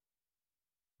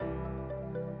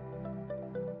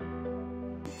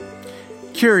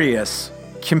Curious,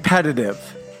 competitive,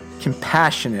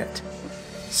 compassionate.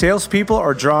 Salespeople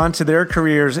are drawn to their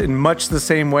careers in much the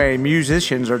same way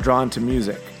musicians are drawn to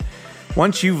music.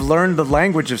 Once you've learned the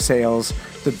language of sales,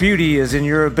 the beauty is in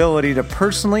your ability to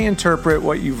personally interpret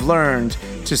what you've learned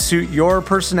to suit your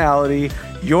personality,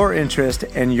 your interest,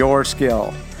 and your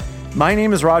skill. My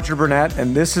name is Roger Burnett,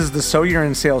 and this is the So You're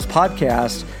in Sales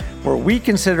podcast, where we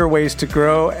consider ways to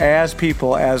grow as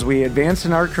people as we advance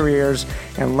in our careers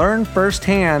and learn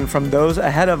firsthand from those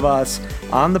ahead of us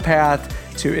on the path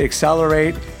to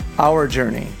accelerate our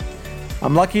journey.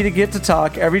 I'm lucky to get to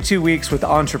talk every 2 weeks with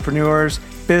entrepreneurs,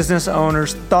 business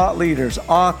owners, thought leaders,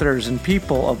 authors, and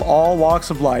people of all walks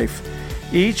of life,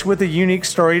 each with a unique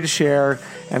story to share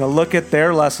and a look at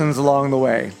their lessons along the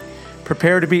way.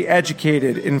 Prepare to be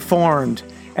educated, informed,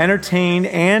 entertained,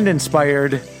 and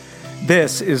inspired.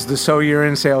 This is the So You're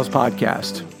in Sales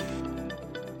podcast.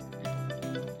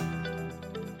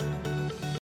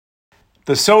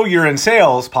 The So You're in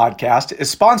Sales podcast is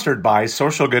sponsored by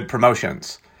Social Good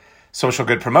Promotions. Social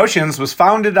Good Promotions was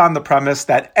founded on the premise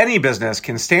that any business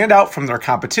can stand out from their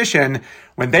competition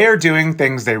when they are doing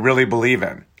things they really believe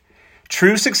in.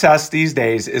 True success these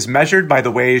days is measured by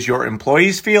the ways your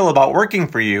employees feel about working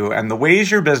for you and the ways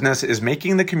your business is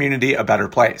making the community a better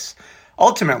place.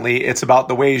 Ultimately, it's about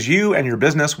the ways you and your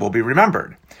business will be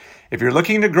remembered. If you're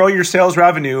looking to grow your sales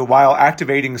revenue while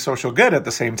activating social good at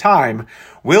the same time,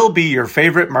 we'll be your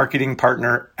favorite marketing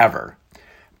partner ever.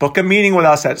 Book a meeting with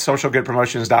us at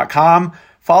socialgoodpromotions.com,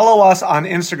 follow us on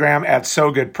Instagram at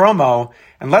SoGoodPromo,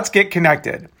 and let's get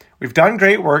connected. We've done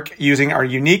great work using our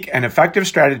unique and effective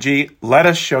strategy. Let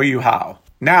us show you how.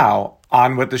 Now,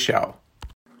 on with the show.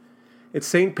 It's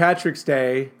St. Patrick's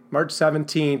Day, March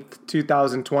 17th,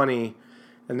 2020,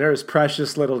 and there is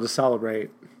precious little to celebrate.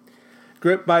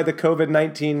 Gripped by the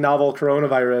COVID-19 novel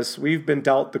coronavirus, we've been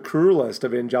dealt the cruelest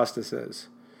of injustices.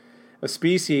 A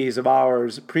species of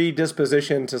ours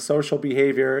predispositioned to social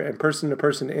behavior and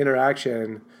person-to-person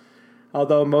interaction,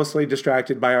 although mostly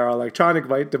distracted by our electronic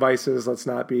devices, let's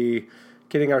not be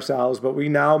kidding ourselves, but we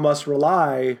now must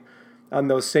rely on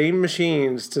those same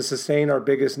machines to sustain our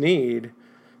biggest need,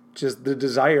 which is the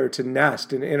desire to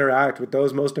nest and interact with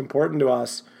those most important to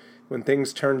us when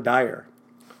things turn dire.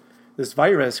 This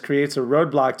virus creates a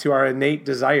roadblock to our innate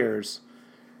desires,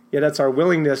 yet it's our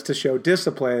willingness to show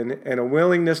discipline and a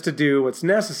willingness to do what's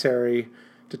necessary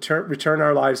to return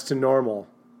our lives to normal.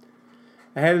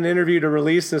 I had an interview to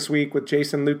release this week with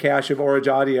Jason Lukash of Orage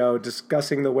Audio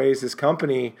discussing the ways his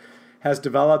company has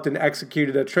developed and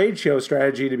executed a trade show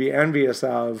strategy to be envious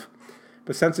of.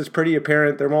 But since it's pretty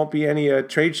apparent there won't be any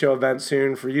trade show event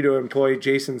soon for you to employ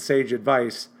Jason's sage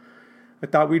advice, I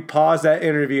thought we'd pause that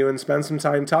interview and spend some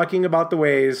time talking about the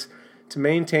ways to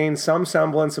maintain some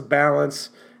semblance of balance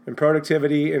and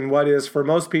productivity in what is, for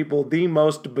most people, the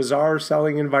most bizarre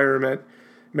selling environment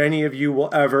many of you will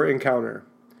ever encounter.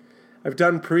 I've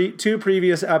done two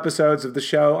previous episodes of the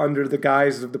show under the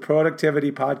guise of the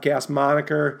Productivity Podcast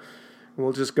moniker.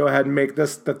 We'll just go ahead and make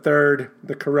this the third,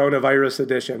 the coronavirus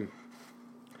edition.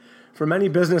 For many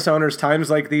business owners, times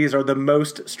like these are the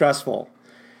most stressful,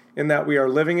 in that we are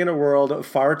living in a world of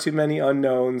far too many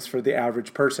unknowns for the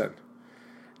average person.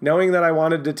 Knowing that I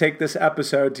wanted to take this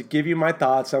episode to give you my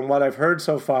thoughts on what I've heard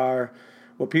so far,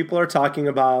 what people are talking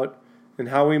about, and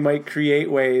how we might create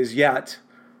ways yet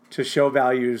to show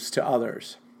values to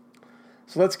others.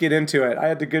 So let's get into it. I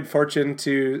had the good fortune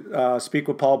to speak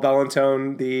with Paul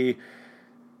Bellantone, the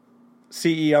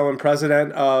CEO and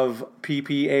president of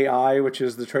PPAI, which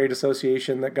is the trade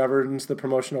association that governs the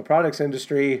promotional products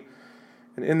industry.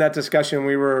 And in that discussion,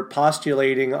 we were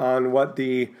postulating on what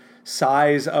the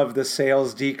size of the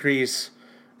sales decrease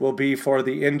will be for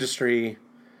the industry.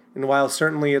 And while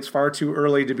certainly it's far too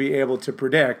early to be able to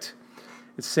predict,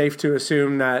 it's safe to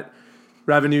assume that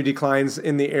revenue declines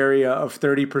in the area of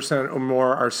 30% or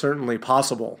more are certainly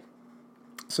possible.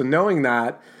 So knowing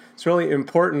that, it's really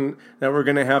important that we're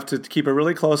going to have to keep a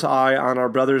really close eye on our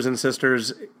brothers and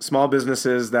sisters, small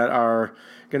businesses that are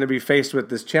going to be faced with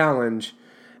this challenge,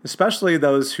 especially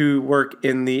those who work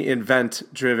in the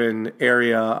event-driven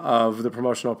area of the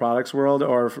promotional products world,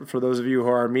 or for those of you who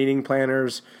are meeting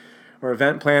planners or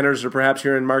event planners, or perhaps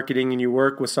you're in marketing and you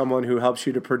work with someone who helps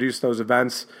you to produce those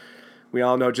events. We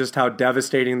all know just how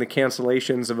devastating the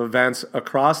cancellations of events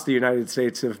across the United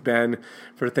States have been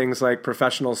for things like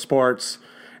professional sports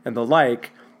and the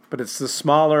like, but it's the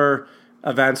smaller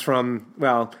events from,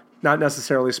 well, not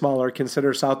necessarily smaller.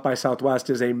 Consider South by Southwest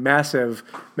is a massive,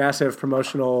 massive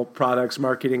promotional products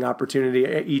marketing opportunity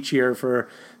each year for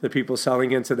the people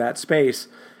selling into that space.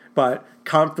 But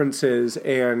conferences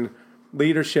and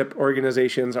leadership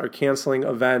organizations are canceling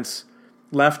events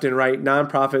left and right,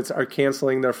 nonprofits are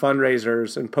canceling their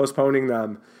fundraisers and postponing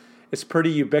them. It's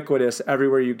pretty ubiquitous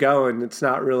everywhere you go, and it's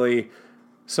not really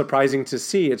surprising to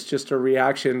see. It's just a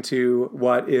reaction to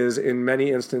what is, in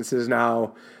many instances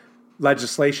now,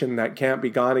 legislation that can't be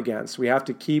gone against. We have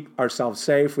to keep ourselves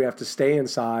safe. We have to stay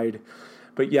inside.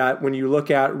 But yet, when you look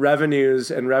at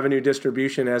revenues and revenue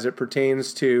distribution as it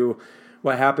pertains to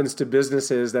what happens to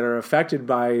businesses that are affected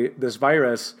by this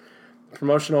virus, the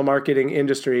promotional marketing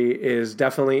industry is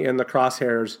definitely in the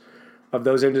crosshairs of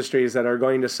those industries that are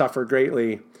going to suffer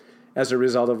greatly as a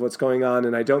result of what's going on.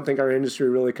 And I don't think our industry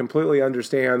really completely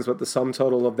understands what the sum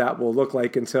total of that will look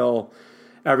like until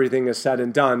everything is said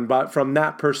and done. But from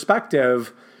that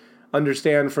perspective,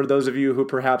 understand, for those of you who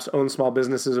perhaps own small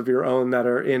businesses of your own that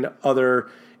are in other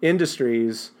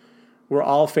industries, we're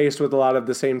all faced with a lot of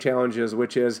the same challenges,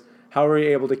 which is how are we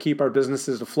able to keep our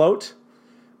businesses afloat?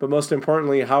 But most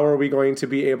importantly, how are we going to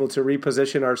be able to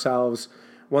reposition ourselves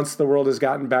once the world has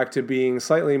gotten back to being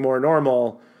slightly more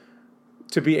normal,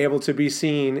 to be able to be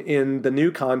seen in the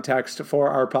new context for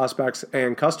our prospects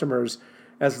and customers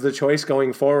as the choice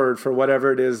going forward for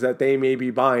whatever it is that they may be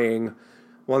buying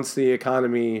once the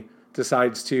economy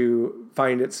decides to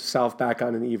find itself back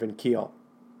on an even keel.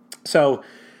 So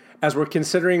as we're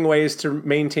considering ways to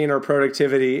maintain our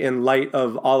productivity in light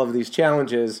of all of these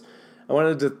challenges, I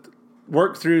wanted to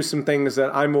work through some things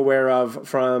that I'm aware of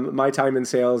from my time in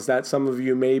sales that some of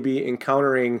you may be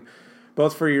encountering,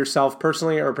 both for yourself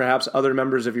personally or perhaps other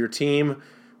members of your team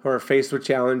who are faced with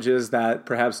challenges that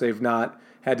perhaps they've not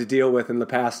had to deal with in the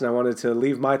past. And I wanted to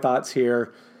leave my thoughts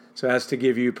here so as to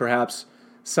give you perhaps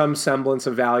some semblance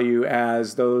of value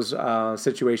as those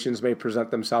situations may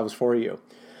present themselves for you.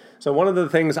 So one of the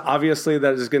things, obviously,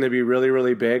 that is going to be really,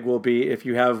 really big will be if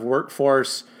you have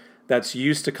workforce that's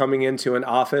used to coming into an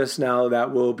office now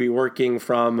that will be working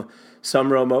from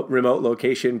some remote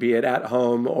location, be it at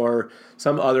home or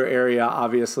some other area,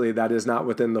 obviously, that is not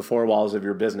within the four walls of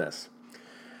your business.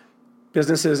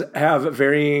 Businesses have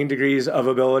varying degrees of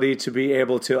ability to be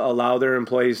able to allow their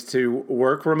employees to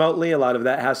work remotely. A lot of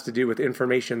that has to do with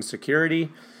information security.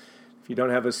 If you don't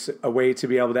have a way to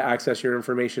be able to access your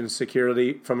information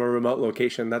securely from a remote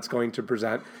location, that's going to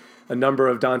present a number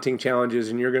of daunting challenges,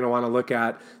 and you're going to want to look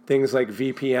at things like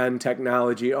VPN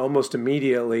technology almost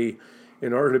immediately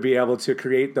in order to be able to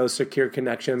create those secure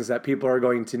connections that people are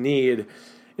going to need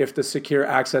if the secure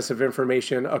access of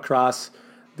information across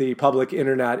the public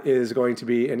internet is going to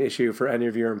be an issue for any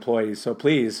of your employees. So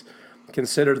please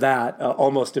consider that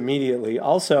almost immediately.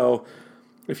 Also,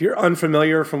 if you're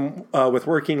unfamiliar with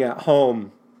working at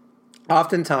home,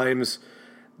 oftentimes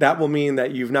that will mean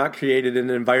that you've not created an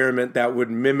environment that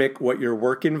would mimic what your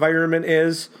work environment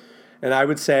is. And I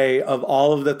would say of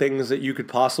all of the things that you could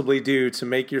possibly do to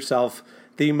make yourself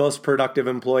the most productive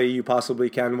employee you possibly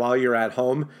can while you're at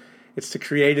home, it's to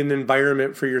create an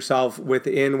environment for yourself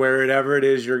within wherever it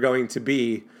is you're going to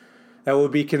be that will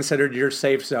be considered your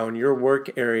safe zone, your work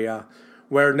area,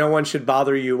 where no one should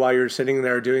bother you while you're sitting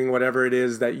there doing whatever it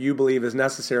is that you believe is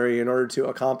necessary in order to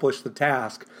accomplish the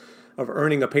task of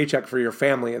earning a paycheck for your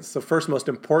family. It's the first most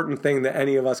important thing that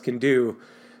any of us can do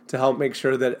to help make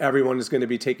sure that everyone is going to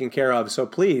be taken care of. So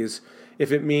please,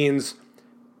 if it means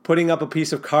putting up a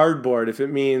piece of cardboard, if it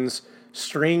means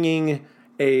stringing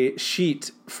a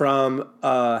sheet from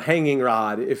a hanging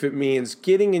rod, if it means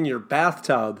getting in your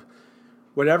bathtub,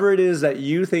 whatever it is that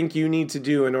you think you need to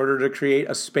do in order to create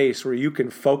a space where you can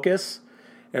focus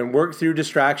and work through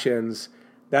distractions,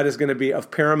 that is going to be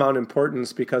of paramount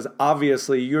importance, because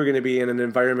obviously you're going to be in an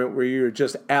environment where you're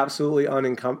just absolutely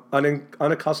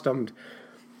unaccustomed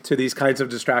to these kinds of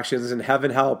distractions. And heaven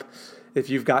help if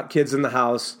you've got kids in the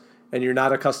house and you're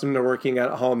not accustomed to working at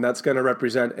home, that's going to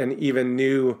represent an even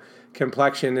new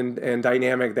complexion and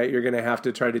dynamic that you're going to have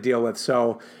to try to deal with.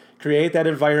 So create that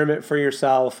environment for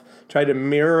yourself. Try to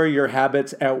mirror your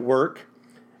habits at work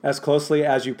as closely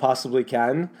as you possibly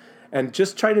can. And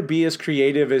just try to be as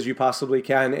creative as you possibly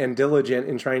can and diligent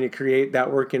in trying to create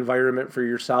that work environment for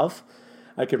yourself.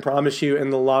 I can promise you in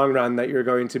the long run that you're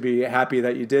going to be happy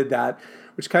that you did that,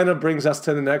 which kind of brings us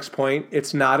to the next point.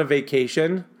 It's not a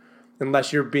vacation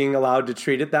unless you're being allowed to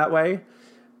treat it that way.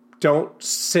 Don't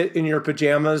sit in your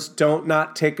pajamas. Don't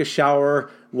not take a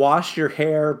shower. Wash your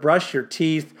hair, brush your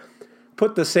teeth,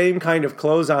 put the same kind of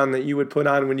clothes on that you would put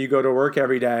on when you go to work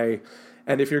every day.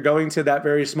 And if you're going to that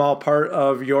very small part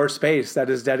of your space that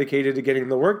is dedicated to getting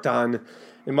the work done,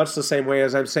 in much the same way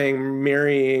as I'm saying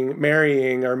mirroring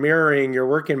your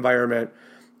work environment,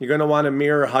 you're going to want to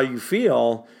mirror how you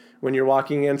feel when you're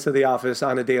walking into the office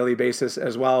on a daily basis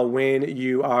as well when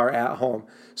you are at home.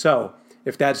 So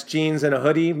if that's jeans and a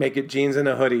hoodie, make it jeans and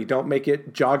a hoodie. Don't make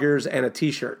it joggers and a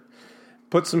t-shirt.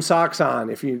 put some socks on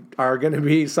if you are going to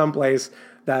be someplace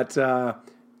that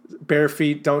bare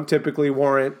feet don't typically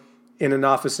warrant in an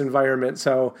office environment.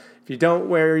 So if you don't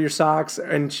wear your socks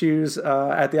and shoes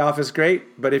at the office,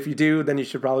 great. But if you do, then you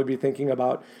should probably be thinking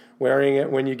about wearing it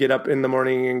when you get up in the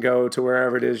morning and go to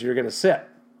wherever it is you're going to sit.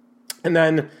 And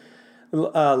then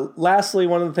lastly,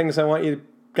 one of the things I want you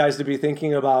guys to be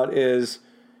thinking about is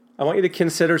I want you to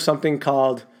consider something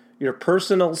called your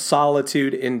personal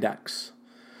solitude index.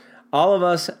 All of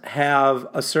us have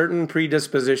a certain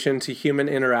predisposition to human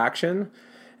interaction.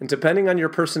 And depending on your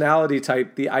personality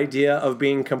type, the idea of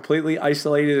being completely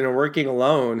isolated and working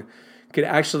alone could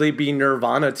actually be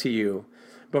nirvana to you.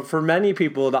 But for many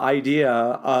people, the idea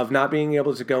of not being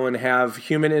able to go and have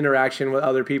human interaction with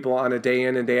other people on a day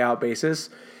in and day out basis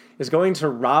is going to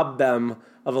rob them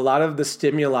of a lot of the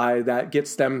stimuli that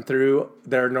gets them through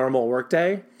their normal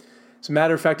workday. As a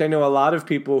matter of fact, I know a lot of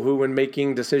people who, when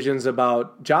making decisions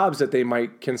about jobs that they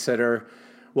might consider,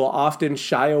 will often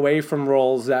shy away from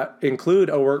roles that include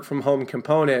a work from home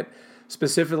component,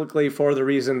 specifically for the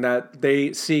reason that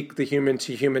they seek the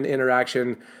human-to-human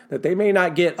interaction that they may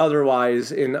not get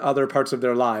otherwise in other parts of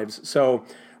their lives. So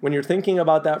when you're thinking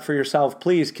about that for yourself,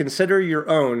 please consider your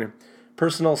own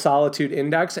personal solitude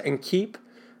index and keep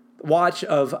watch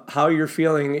of how you're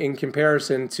feeling in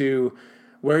comparison to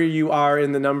where you are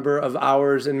in the number of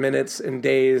hours and minutes and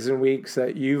days and weeks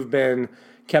that you've been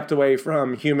kept away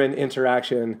from human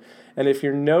interaction. And if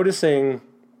you're noticing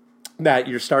that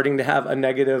you're starting to have a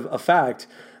negative effect,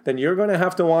 then you're going to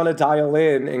have to want to dial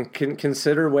in and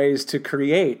consider ways to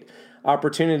create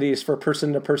opportunities for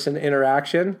person-to-person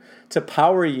interaction to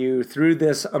power you through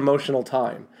this emotional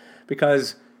time.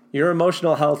 Because your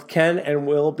emotional health can and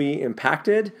will be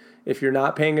impacted if you're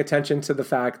not paying attention to the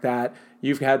fact that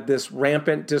you've had this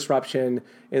rampant disruption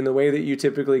in the way that you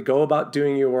typically go about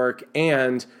doing your work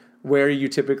and where you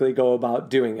typically go about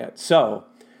doing it. So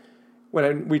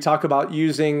when we talk about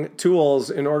using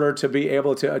tools in order to be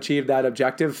able to achieve that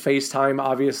objective, FaceTime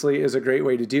obviously is a great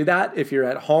way to do that. If you're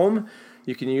at home,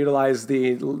 you can utilize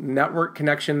the network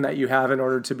connection that you have in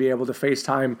order to be able to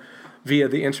FaceTime via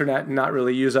the internet and not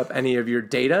really use up any of your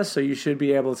data. So you should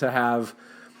be able to have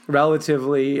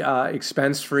relatively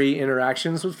expense-free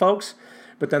interactions with folks.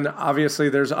 But then obviously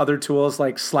there's other tools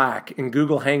like Slack and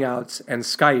Google Hangouts and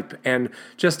Skype and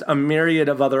just a myriad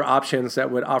of other options that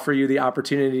would offer you the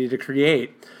opportunity to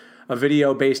create a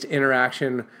video-based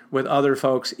interaction with other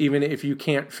folks, even if you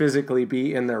can't physically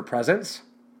be in their presence.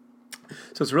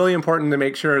 So it's really important to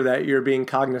make sure that you're being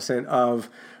cognizant of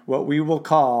what we will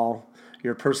call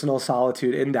your personal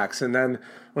solitude index. And then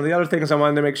one of the other things I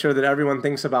wanted to make sure that everyone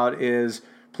thinks about is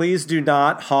please do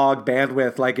not hog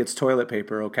bandwidth like it's toilet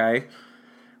paper, okay?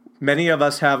 Many of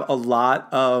us have a lot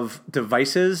of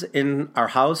devices in our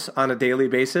house on a daily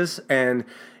basis, and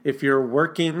if you're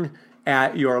working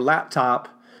at your laptop,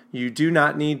 you do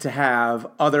not need to have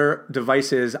other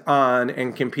devices on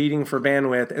and competing for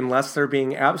bandwidth unless they're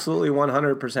being absolutely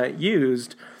 100%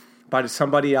 used by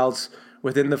somebody else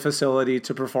within the facility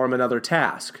to perform another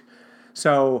task.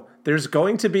 So there's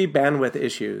going to be bandwidth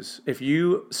issues. If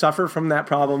you suffer from that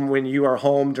problem when you are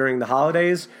home during the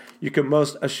holidays, you can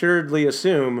most assuredly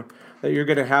assume that you're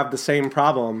going to have the same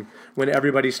problem when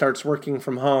everybody starts working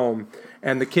from home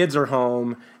and the kids are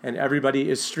home and everybody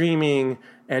is streaming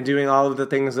and doing all of the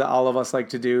things that all of us like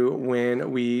to do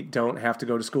when we don't have to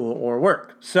go to school or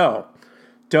work. So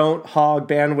don't hog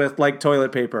bandwidth like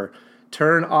toilet paper.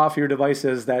 Turn off your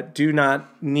devices that do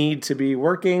not need to be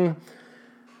working.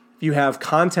 If you have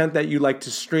content that you like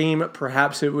to stream,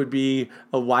 perhaps it would be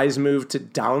a wise move to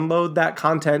download that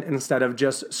content instead of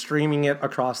just streaming it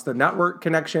across the network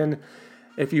connection.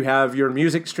 If you have your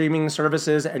music streaming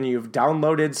services and you've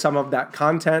downloaded some of that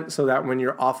content so that when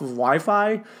you're off of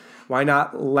Wi-Fi, why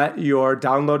not let your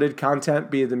downloaded content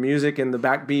be the music and the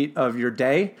backbeat of your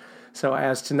day so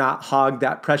as to not hog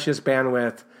that precious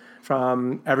bandwidth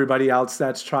from everybody else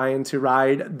that's trying to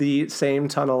ride the same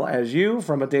tunnel as you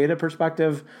from a data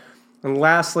perspective. And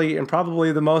lastly, and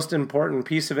probably the most important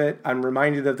piece of it, I'm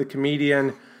reminded of the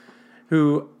comedian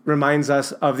who reminds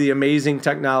us of the amazing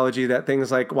technology that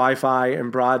things like Wi-Fi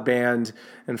and broadband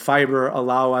and fiber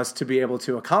allow us to be able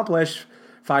to accomplish.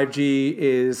 5G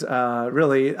is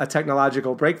really a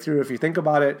technological breakthrough if you think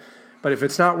about it. But if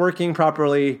it's not working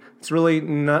properly, it's really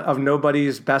of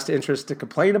nobody's best interest to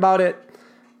complain about it.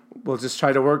 We'll just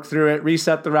try to work through it,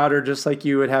 reset the router just like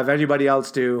you would have anybody else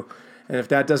do. And if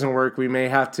that doesn't work, we may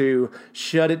have to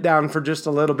shut it down for just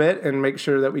a little bit and make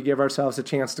sure that we give ourselves a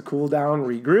chance to cool down,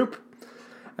 regroup,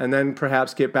 and then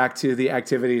perhaps get back to the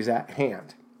activities at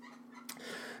hand.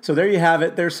 So there you have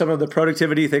it. There's some of the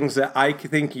productivity things that I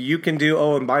think you can do.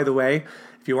 Oh, and by the way,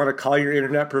 If you want to call your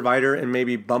internet provider and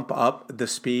maybe bump up the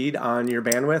speed on your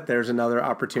bandwidth, there's another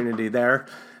opportunity there.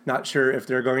 Not sure if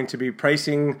they're going to be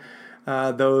pricing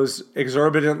those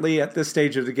exorbitantly at this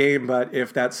stage of the game, but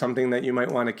if that's something that you might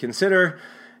want to consider,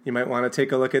 you might want to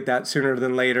take a look at that sooner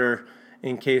than later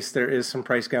in case there is some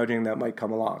price gouging that might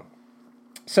come along.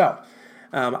 So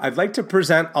I'd like to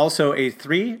present also a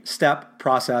 3-step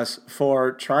process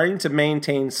for trying to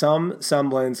maintain some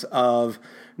semblance of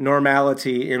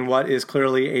normality in what is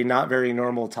clearly a not very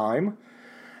normal time.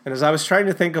 And as I was trying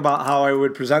to think about how I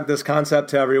would present this concept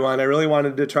to everyone, I really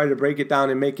wanted to try to break it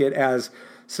down and make it as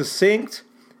succinct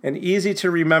and easy to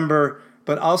remember,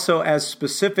 but also as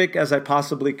specific as I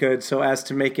possibly could so as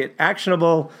to make it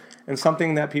actionable and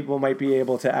something that people might be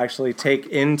able to actually take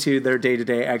into their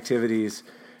day-to-day activities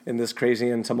in this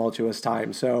crazy and tumultuous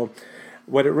time. So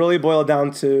what it really boiled down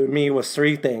to me was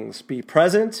 3 things: be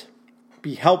present,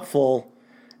 be helpful,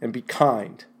 and be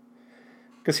kind.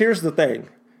 Because here's the thing.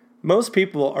 Most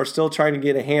people are still trying to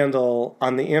get a handle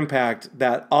on the impact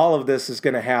that all of this is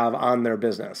going to have on their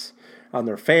business, on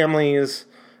their families,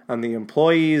 on the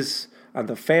employees, on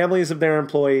the families of their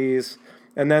employees,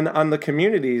 and then on the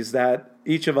communities that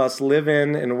each of us live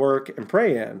in and work and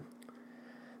pray in.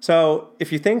 So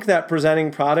if you think that presenting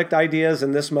product ideas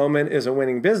in this moment is a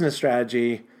winning business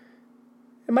strategy,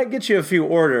 it might get you a few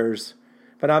orders,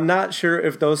 but I'm not sure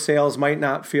if those sales might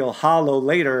not feel hollow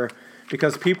later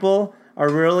because people are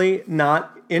really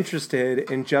not interested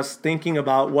in just thinking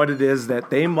about what it is that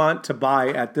they want to buy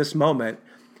at this moment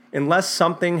unless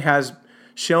something has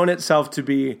shown itself to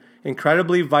be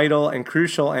incredibly vital and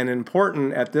crucial and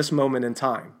important at this moment in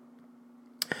time.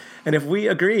 And if we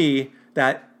agree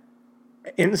that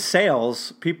in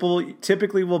sales, people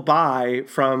typically will buy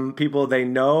from people they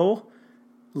know,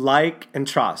 like, and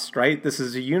trust, right? This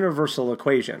is a universal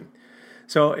equation.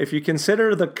 So if you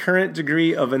consider the current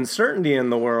degree of uncertainty in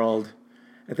the world,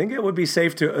 I think it would be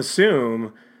safe to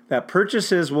assume that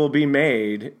purchases will be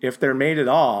made, if they're made at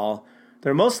all,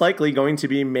 they're most likely going to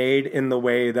be made in the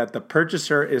way that the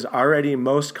purchaser is already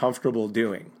most comfortable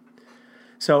doing.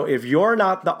 So if you're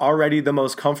not already the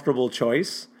most comfortable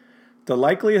choice, the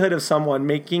likelihood of someone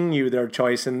making you their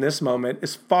choice in this moment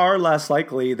is far less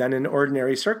likely than in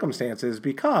ordinary circumstances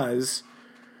because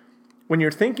when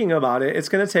you're thinking about it, it's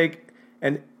going to take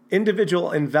an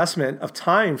individual investment of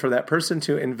time for that person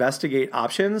to investigate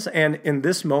options. And in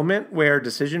this moment where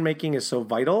decision making is so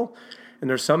vital and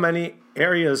there's so many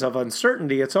areas of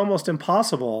uncertainty, it's almost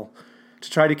impossible to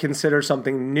try to consider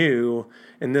something new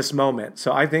in this moment.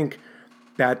 So I think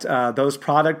that those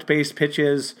product-based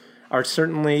pitches are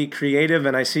certainly creative,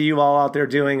 and I see you all out there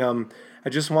doing them. I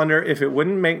just wonder if it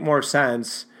wouldn't make more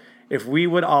sense if we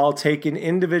would all take an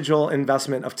individual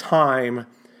investment of time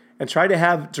and try to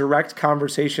have direct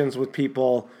conversations with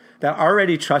people that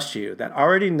already trust you, that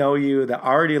already know you, that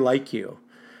already like you,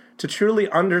 to truly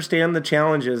understand the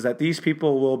challenges that these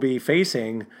people will be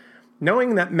facing,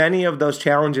 knowing that many of those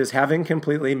challenges haven't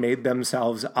completely made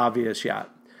themselves obvious yet.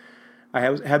 I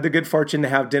have had the good fortune to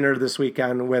have dinner this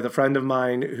weekend with a friend of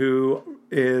mine who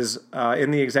is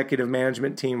in the executive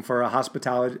management team for a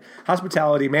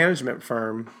hospitality management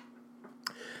firm.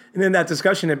 And in that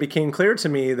discussion, it became clear to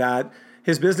me that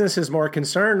his business is more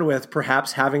concerned with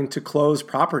perhaps having to close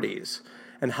properties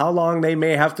and how long they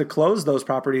may have to close those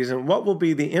properties and what will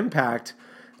be the impact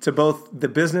to both the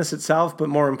business itself, but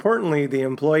more importantly, the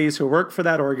employees who work for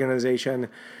that organization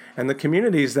and the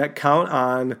communities that count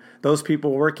on those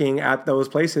people working at those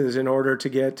places in order to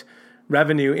get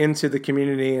revenue into the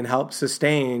community and help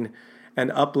sustain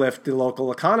and uplift the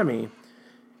local economy.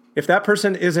 If that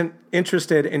person isn't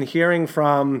interested in hearing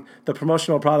from the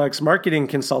promotional products marketing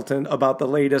consultant about the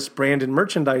latest brand and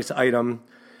merchandise item,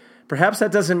 perhaps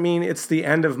that doesn't mean it's the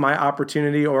end of my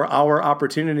opportunity or our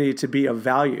opportunity to be of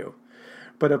value.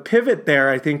 But a pivot there,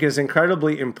 I think, is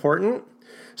incredibly important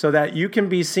so that you can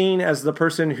be seen as the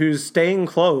person who's staying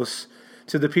close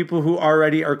to the people who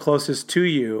already are closest to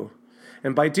you.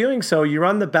 And by doing so, you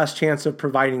run the best chance of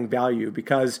providing value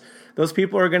because those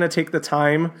people are going to take the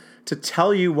time to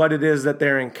tell you what it is that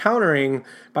they're encountering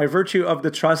by virtue of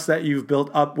the trust that you've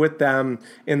built up with them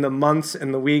in the months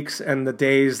and the weeks and the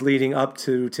days leading up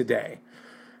to today.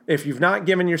 If you've not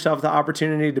given yourself the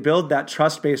opportunity to build that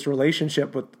trust-based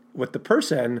relationship with the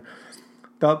person,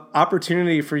 the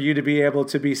opportunity for you to be able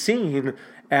to be seen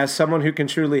as someone who can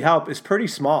truly help is pretty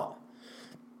small.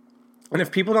 And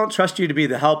if people don't trust you to be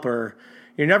the helper,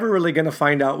 you're never really going to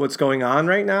find out what's going on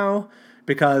right now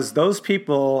because those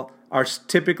people are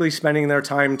typically spending their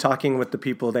time talking with the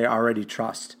people they already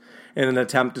trust in an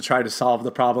attempt to try to solve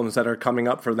the problems that are coming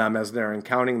up for them as they're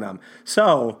encountering them.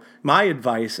 So my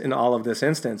advice in all of this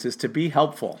instance is to be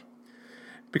helpful.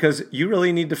 because you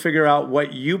really need to figure out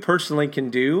what you personally can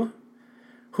do,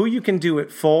 who you can do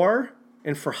it for,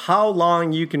 and for how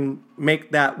long you can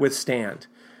make that withstand.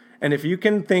 And if you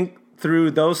can think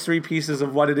through those three pieces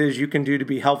of what it is you can do to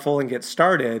be helpful and get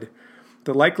started,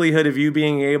 the likelihood of you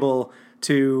being able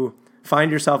to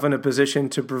find yourself in a position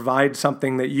to provide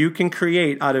something that you can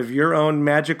create out of your own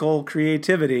magical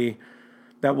creativity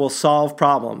that will solve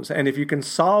problems. And if you can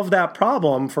solve that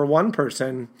problem for one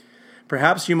person,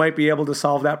 perhaps you might be able to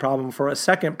solve that problem for a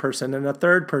second person and a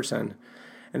third person.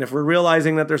 And if we're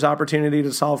realizing that there's opportunity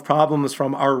to solve problems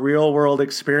from our real world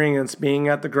experience, being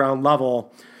at the ground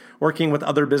level, working with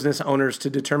other business owners to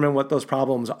determine what those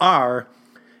problems are,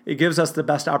 it gives us the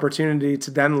best opportunity to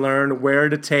then learn where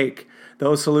to take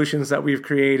those solutions that we've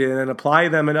created and apply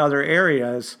them in other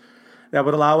areas that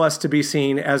would allow us to be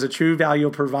seen as a true value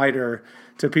provider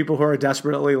to people who are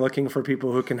desperately looking for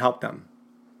people who can help them.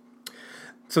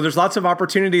 So there's lots of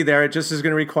opportunity there. It just is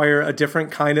going to require a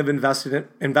different kind of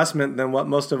investment than what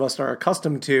most of us are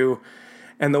accustomed to,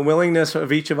 and the willingness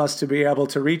of each of us to be able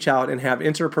to reach out and have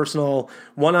interpersonal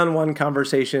one-on-one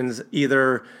conversations,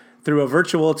 either through a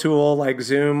virtual tool like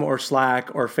Zoom or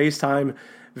Slack or FaceTime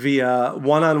via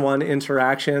one-on-one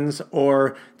interactions,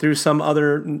 or through some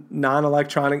other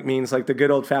non-electronic means like the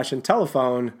good old-fashioned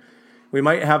telephone. We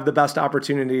might have the best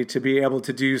opportunity to be able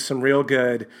to do some real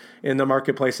good in the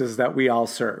marketplaces that we all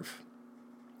serve.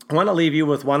 I want to leave you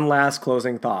with one last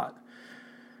closing thought.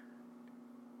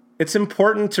 It's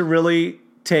important to really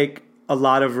take a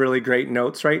lot of really great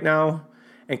notes right now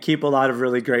and keep a lot of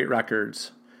really great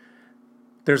records.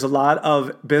 There's a lot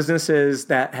of businesses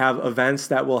that have events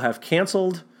that will have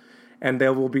canceled, and they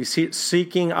will be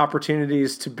seeking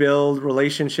opportunities to build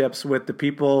relationships with the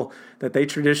people that they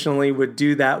traditionally would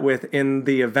do that with in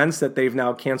the events that they've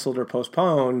now canceled or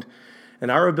postponed. And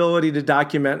our ability to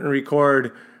document and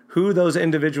record who those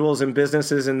individuals and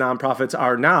businesses and nonprofits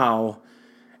are now,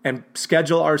 and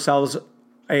schedule ourselves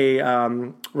a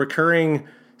recurring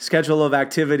schedule of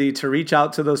activity to reach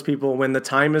out to those people when the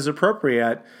time is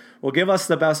appropriate, will give us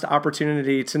the best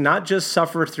opportunity to not just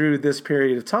suffer through this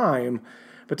period of time,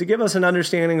 but to give us an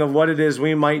understanding of what it is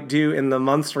we might do in the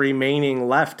months remaining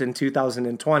left in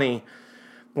 2020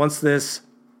 once this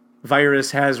virus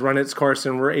has run its course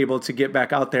and we're able to get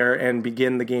back out there and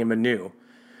begin the game anew.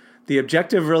 The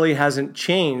objective really hasn't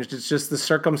changed. It's just the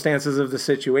circumstances of the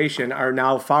situation are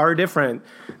now far different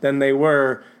than they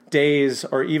were days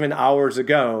or even hours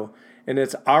ago. And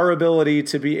it's our ability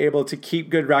to be able to keep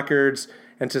good records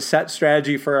and to set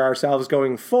strategy for ourselves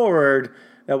going forward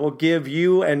that will give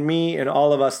you and me and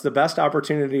all of us the best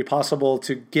opportunity possible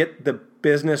to get the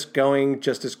business going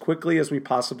just as quickly as we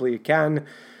possibly can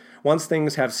once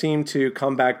things have seemed to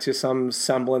come back to some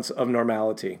semblance of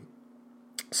normality.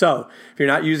 So if you're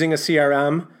not using a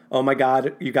CRM, oh my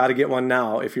God, you got to get one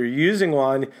now. If you're using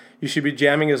one, you should be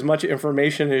jamming as much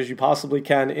information as you possibly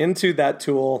can into that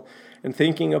tool and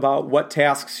thinking about what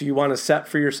tasks you want to set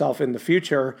for yourself in the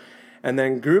future, and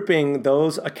then grouping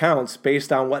those accounts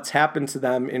based on what's happened to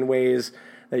them in ways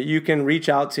that you can reach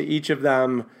out to each of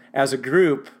them as a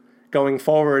group going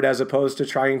forward, as opposed to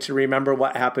trying to remember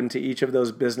what happened to each of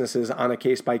those businesses on a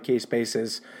case-by-case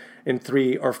basis in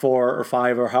 3 or 4 or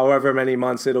 5 or however many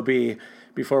months it'll be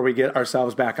before we get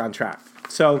ourselves back on track.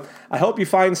 So I hope you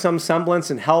find some semblance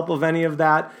and help of any of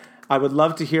that. I would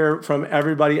love to hear from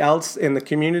everybody else in the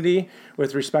community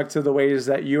with respect to the ways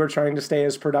that you are trying to stay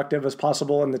as productive as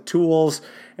possible, and the tools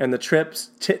and the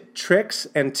tricks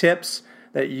and tips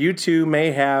that you too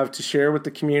may have to share with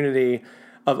the community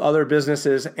of other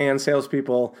businesses and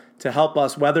salespeople to help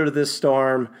us weather this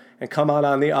storm and come out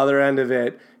on the other end of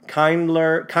it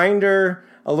kinder,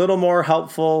 a little more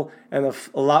helpful, and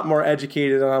a lot more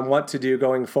educated on what to do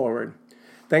going forward.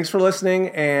 Thanks for listening,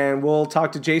 and we'll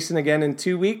talk to Jason again in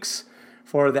 2 weeks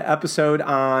for the episode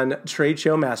on Trade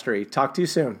Show Mastery. Talk to you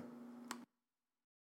soon.